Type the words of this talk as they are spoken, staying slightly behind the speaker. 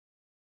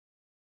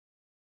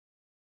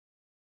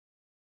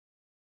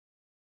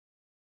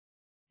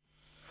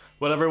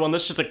Well everyone,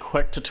 this is just a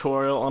quick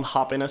tutorial on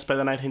Happiness by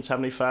the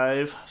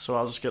 1975, so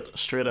I'll just get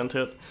straight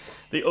into it.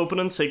 The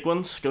opening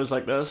sequence goes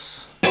like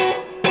this.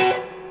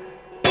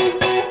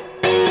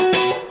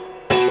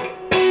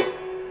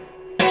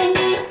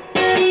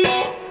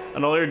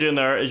 And all you're doing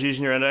there is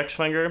using your index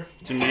finger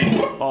to mute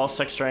all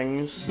 6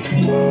 strings.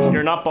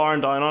 You're not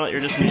barring down on it,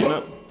 you're just muting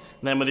it.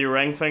 And then with your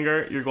ring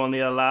finger, you're going the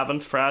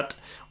 11th fret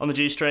on the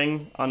G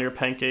string and your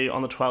pinky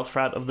on the 12th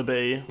fret of the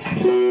B.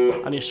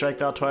 And you strike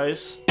that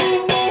twice.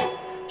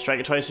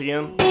 Strike it twice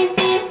again.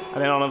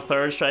 And then on the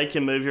 3rd strike,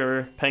 you move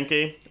your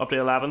pinky up to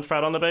the 11th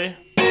fret on the B.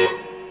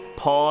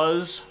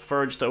 Pause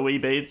for just a wee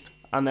beat,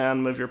 and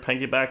then move your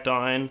pinky back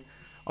down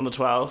on the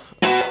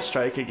 12th.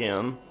 Strike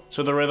again.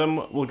 So the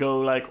rhythm will go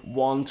like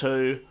 1,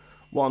 2,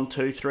 1,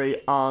 2,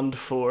 3, and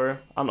 4.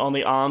 And on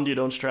the and, you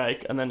don't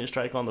strike, and then you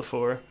strike on the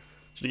 4.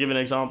 So to give you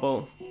an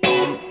example,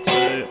 1,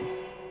 2,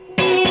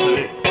 3,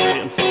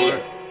 and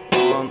 4.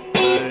 1,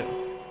 2,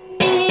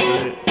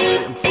 3,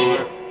 and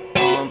 4.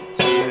 1,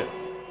 2,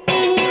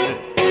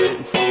 3,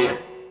 and 4.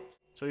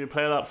 So you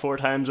play that 4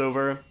 times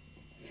over,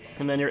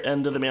 and then you're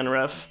into the main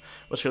riff,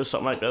 which goes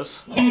something like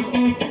this.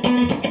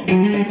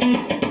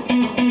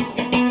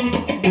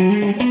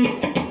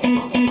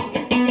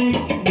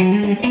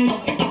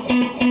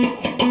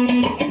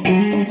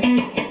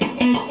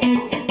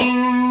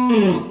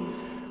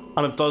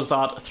 And it does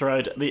that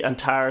throughout the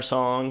entire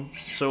song.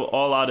 So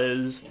all that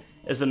is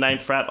the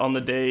 9th fret on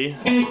the D.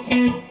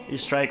 You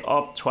strike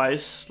up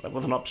twice, like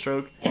with an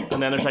upstroke,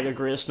 and then there's like a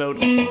grace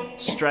note.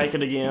 Strike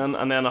it again,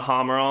 and then a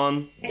hammer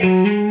on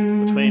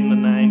between the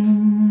 9th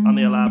and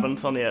the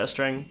 11th on the A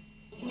string.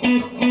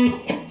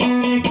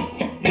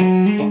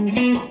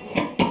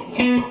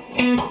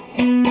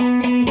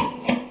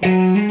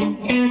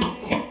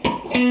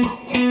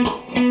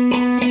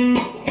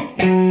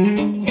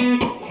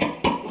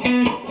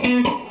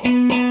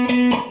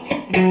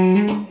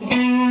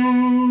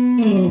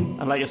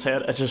 Like I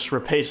said, it just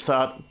repeats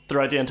that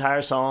throughout the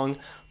entire song,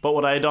 but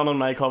what I done on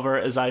my cover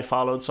is I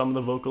followed some of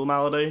the vocal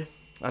melody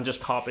and just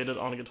copied it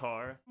on a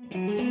guitar.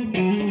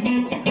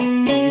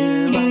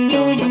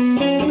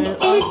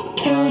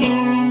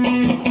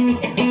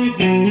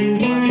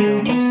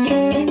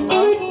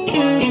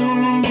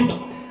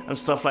 And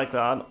stuff like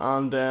that,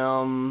 and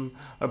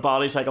our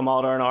body's like a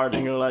modern art,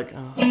 and you're like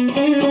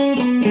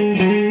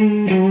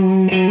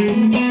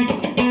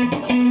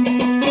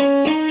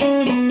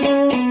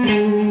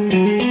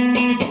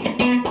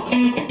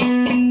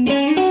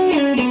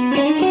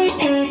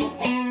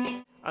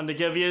And to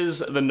give you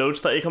the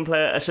notes that you can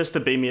play, it's just the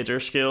B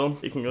major scale.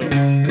 You can go.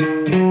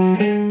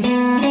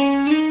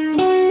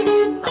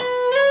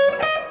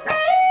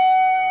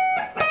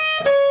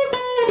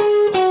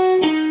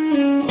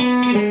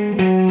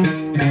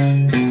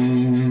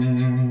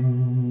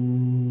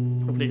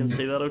 Hopefully you can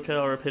see that okay,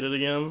 I'll repeat it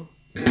again.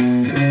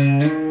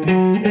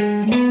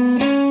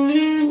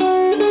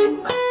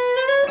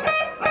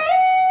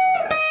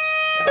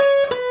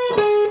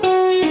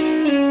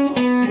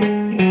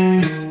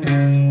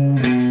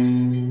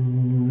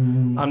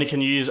 And you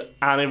can use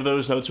any of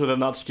those notes within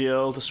that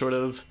scale to sort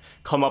of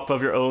come up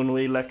with your own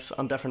wee licks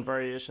and different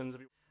variations.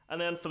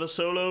 And then for the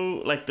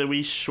solo, like the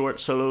wee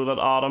short solo that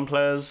Adam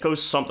plays,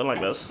 goes something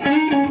like this.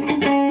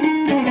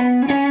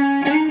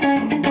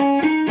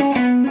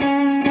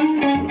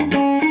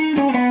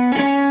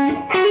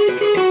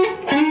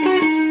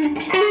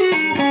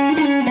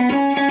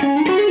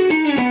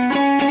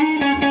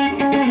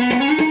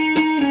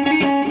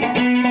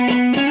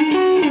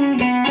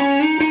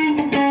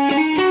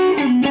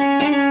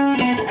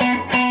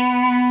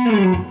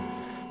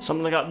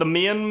 Something like that. The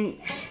main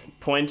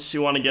points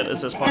you want to get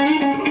is this part.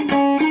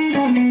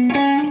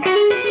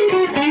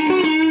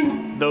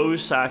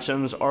 Those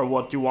sections are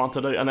what you want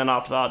to do, and then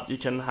after that you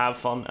can have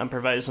fun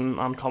improvising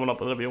and coming up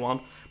with whatever you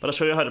want. But I'll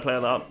show you how to play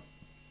that.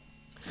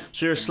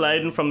 So you're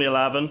sliding from the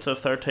 11th to the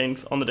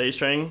 13th on the D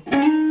string.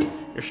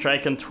 You're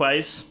striking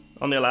twice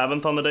on the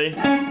 11th on the D.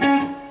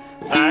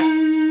 Back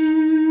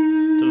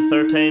to the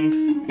 13th,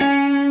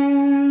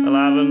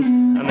 11th,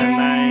 and then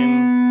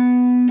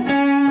 9,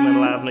 and then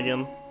 11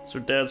 again. So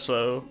dead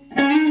slow.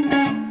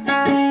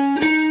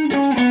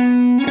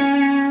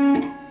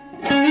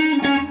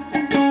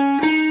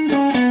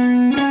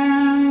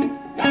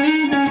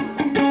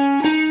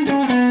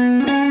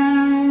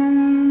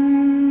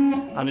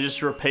 And you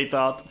just repeat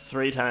that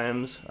 3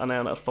 times, and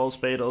then at full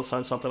speed it'll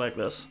sound something like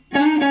this.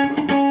 And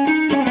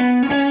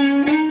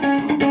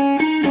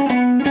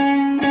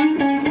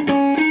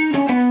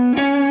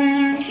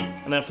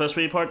then for this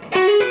wee part,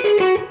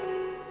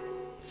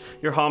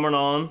 you're hammering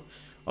on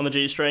the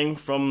G string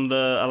from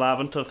the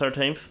 11th to the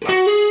 13th,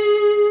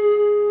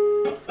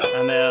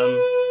 and then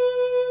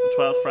the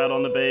 12th fret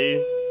on the B,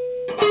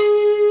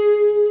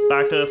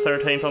 back to the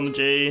 13th on the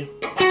G,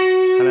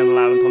 and then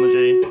 11th on the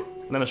G,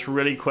 and then it's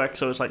really quick,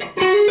 so it's like,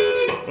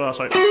 oh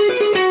sorry.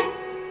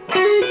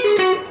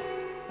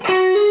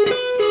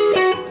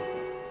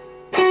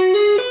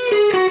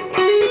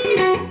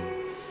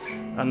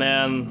 And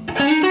then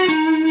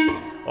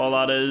all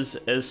that is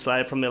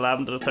slide from the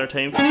 11th to the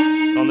 13th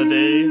on the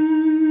D,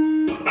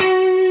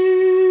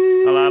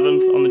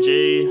 11th on the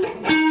G,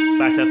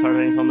 back to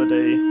 13th on the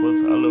D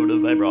with a load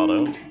of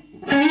vibrato.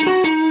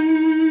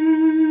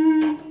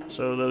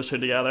 So those two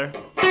together.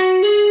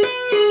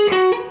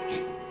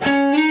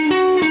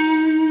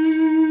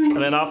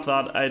 And then after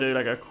that, I do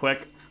like a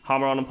quick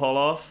hammer on and pull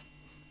off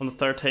on the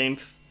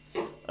 13th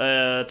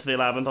to the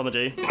 11th on the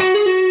G.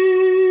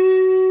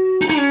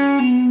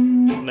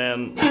 And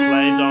then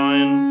slide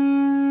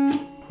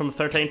down from the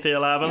 13th to the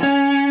 11th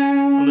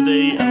on the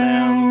D, and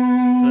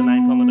then to the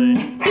 9th on the D.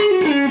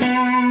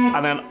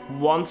 And then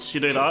once you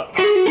do that,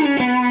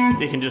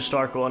 you can just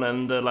start going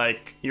into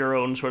like your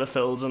own sort of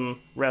fills and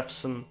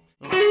riffs and.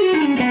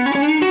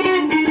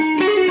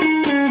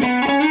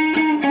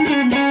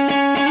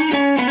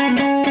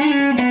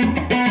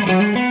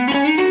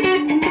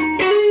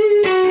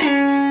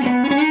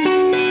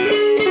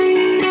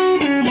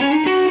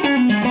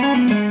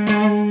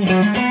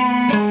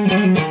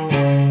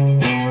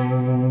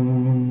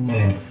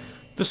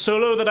 The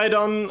solo that I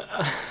done,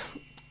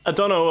 I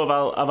don't know if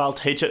I'll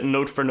teach it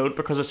note for note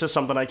because it's just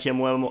something I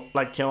came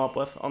up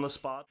with on the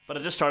spot. But I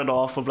just started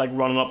off with like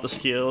running up the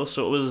scale,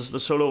 so the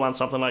solo went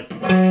something like.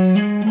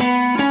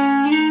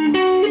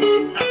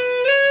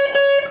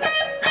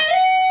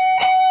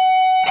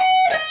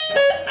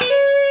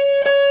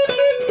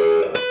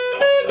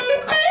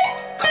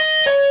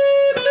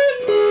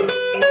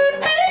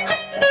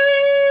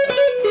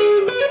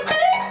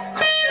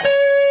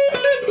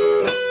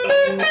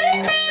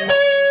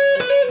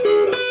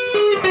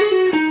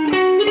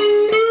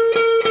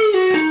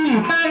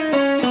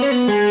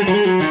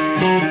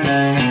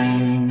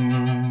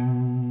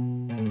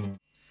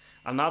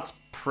 And that's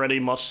pretty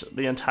much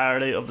the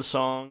entirety of the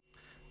song.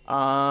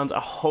 And I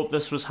hope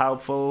this was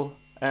helpful.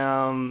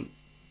 In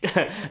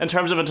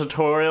terms of a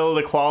tutorial,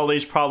 the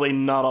quality's probably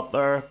not up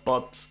there,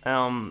 but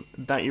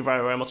thank you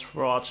very, very much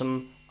for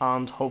watching,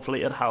 and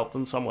hopefully it helped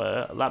in some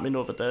way. Let me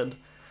know if it did.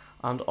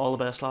 And all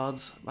the best,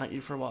 lads. Thank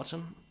you for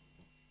watching.